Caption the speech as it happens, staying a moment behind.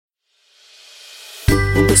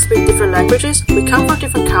We speak different languages, we come from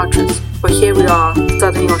different cultures, but here we are,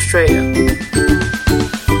 studying in Australia.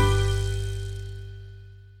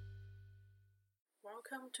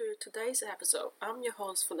 Welcome to today's episode. I'm your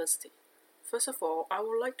host, Felicity. First of all, I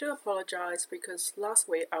would like to apologize because last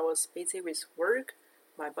week I was busy with work,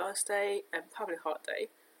 my birthday, and public holiday,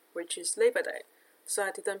 which is Labor Day, so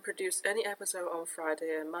I didn't produce any episode on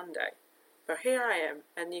Friday and Monday. But here I am,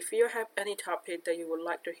 and if you have any topic that you would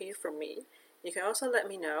like to hear from me, you can also let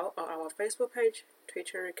me know on our Facebook page,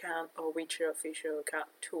 Twitter account, or WeChat official account,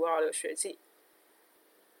 226学记.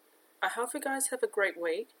 I hope you guys have a great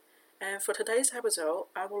week, and for today's episode,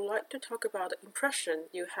 I would like to talk about the impression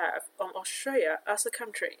you have on Australia as a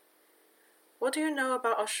country. What do you know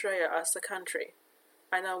about Australia as a country?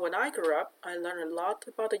 I know when I grew up, I learned a lot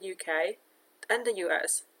about the UK and the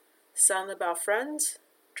US, some about France,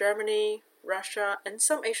 Germany, Russia, and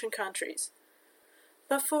some Asian countries.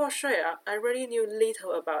 But for Australia, I really knew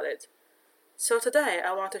little about it. So today,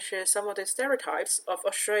 I want to share some of the stereotypes of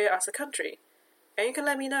Australia as a country, and you can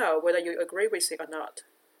let me know whether you agree with it or not.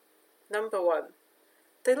 Number 1.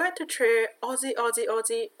 They like to cheer Aussie, Aussie,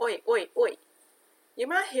 Aussie, oi, oi, oi. You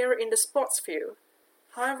might hear it in the sports field.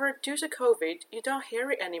 However, due to COVID, you don't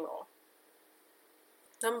hear it anymore.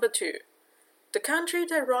 Number 2. The country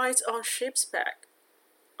that rides on sheep's back.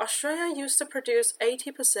 Australia used to produce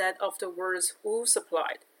 80% of the world's wool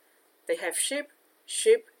supplied. They have sheep,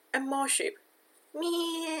 and more sheep.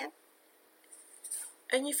 Meow.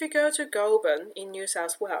 And if you go to Goulburn in New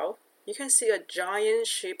South Wales, you can see a giant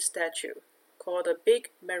sheep statue called the Big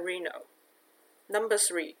Merino. Number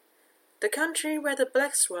 3. The country where the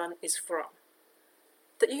black swan is from.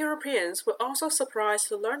 The Europeans were also surprised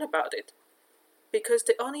to learn about it, because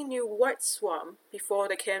they only knew white swan before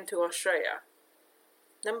they came to Australia.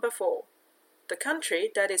 Number 4. The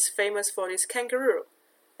country that is famous for its kangaroo,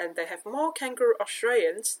 and they have more kangaroo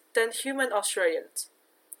Australians than human Australians.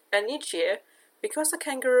 And each year, because the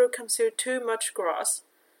kangaroo consume too much grass,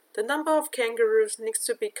 the number of kangaroos needs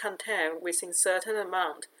to be contained within certain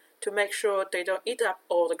amount to make sure they don't eat up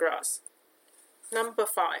all the grass. Number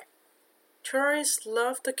 5. Tourists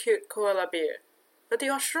love the cute koala bear, but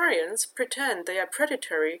the Australians pretend they are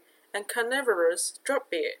predatory and carnivorous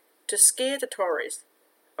drop bear to scare the tourists.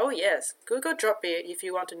 Oh yes, Google drop bear if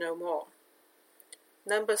you want to know more.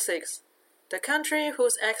 Number 6. The country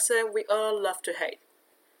whose accent we all love to hate.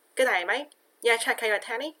 G'day mate, yeah check out your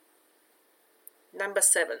tanny. Number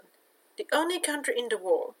 7. The only country in the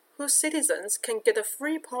world whose citizens can get a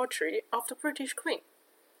free portrait of the British Queen.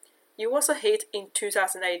 It was a hit in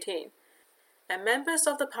 2018, and members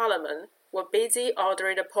of the parliament were busy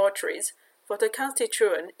ordering the portraits for the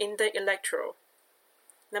constituent in the electoral.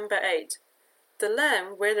 Number 8. The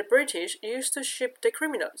land where the British used to ship the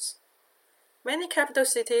criminals. Many capital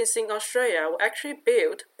cities in Australia were actually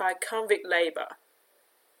built by convict labour.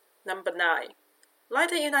 Number 9. Like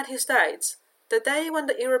the United States, the day when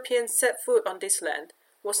the Europeans set foot on this land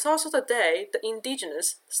was also the day the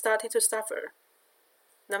indigenous started to suffer.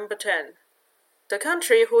 Number 10. The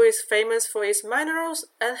country who is famous for its minerals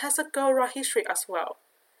and has a gold rush history as well.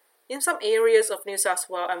 In some areas of New South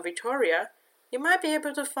Wales and Victoria, you might be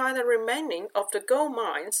able to find the remaining of the gold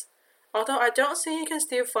mines, although I don't think you can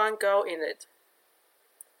still find gold in it.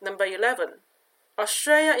 Number 11.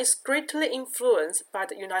 Australia is greatly influenced by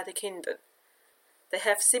the United Kingdom. They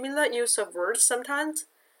have similar use of words sometimes,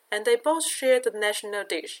 and they both share the national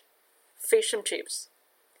dish, fish and chips.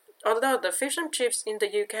 Although the fish and chips in the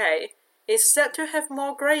UK is said to have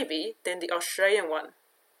more gravy than the Australian one.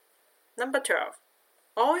 Number 12.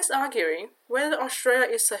 Always arguing whether Australia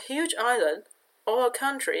is a huge island or a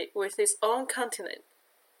country with its own continent.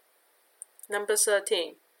 Number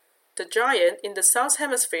 13. The giant in the South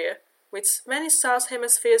Hemisphere with many South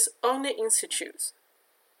Hemispheres only institutes.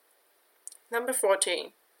 Number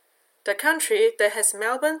 14. The country that has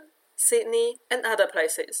Melbourne, Sydney, and other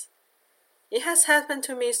places. It has happened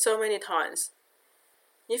to me so many times.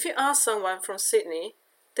 If you ask someone from Sydney,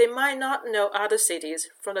 they might not know other cities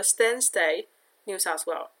from the same state, New South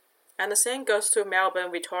Wales, and the same goes to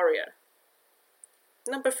Melbourne, Victoria.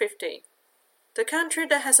 Number 15. The country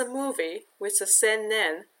that has a movie with the same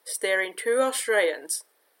name starring two Australians.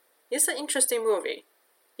 It's an interesting movie.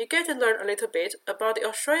 You get to learn a little bit about the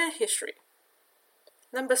Australian history.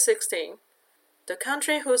 Number 16. The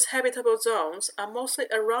country whose habitable zones are mostly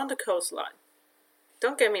around the coastline.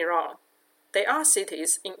 Don't get me wrong, there are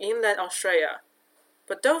cities in inland Australia,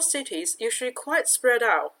 but those cities usually quite spread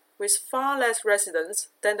out with far less residents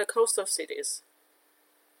than the coastal cities.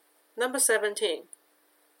 Number 17.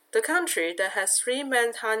 The country that has 3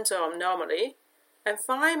 main time zones normally and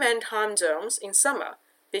 5 main time zones in summer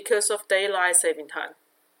because of daylight saving time.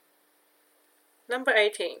 Number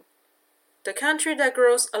 18. The country that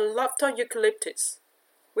grows a lot of eucalyptus,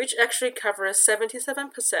 which actually covers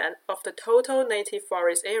 77% of the total native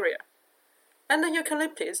forest area. And the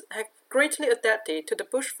eucalyptus have greatly adapted to the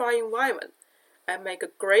bushfire environment and make a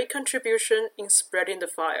great contribution in spreading the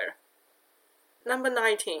fire. Number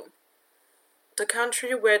 19. The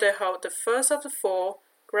country where they hold the first of the 4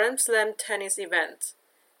 Grand Slam tennis events,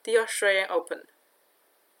 the Australian Open.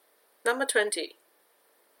 Number 20.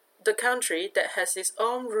 The country that has its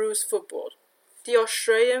own rules football, the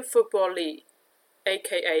Australian Football League,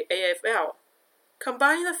 aka AFL,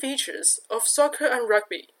 combining the features of soccer and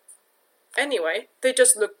rugby. Anyway, they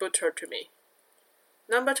just look brutal to me.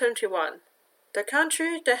 Number 21. The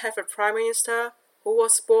country that have a prime minister who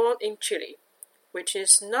was born in Chile, which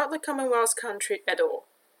is not the Commonwealth country at all.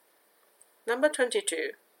 Number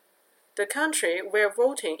 22. The country where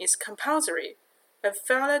voting is compulsory and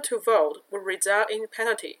failure to vote would result in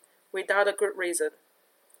penalty without a good reason,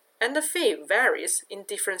 and the fee varies in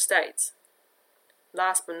different states.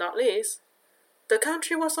 Last but not least, the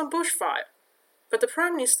country was on bushfire, but the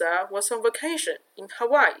Prime Minister was on vacation in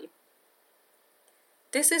Hawaii.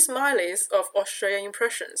 This is my list of Australian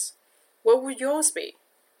impressions. What would yours be?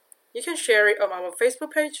 You can share it on our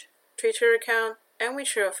Facebook page, Twitter account, and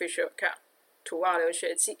WeChat official account, 图二留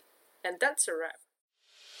学记. And that's a wrap.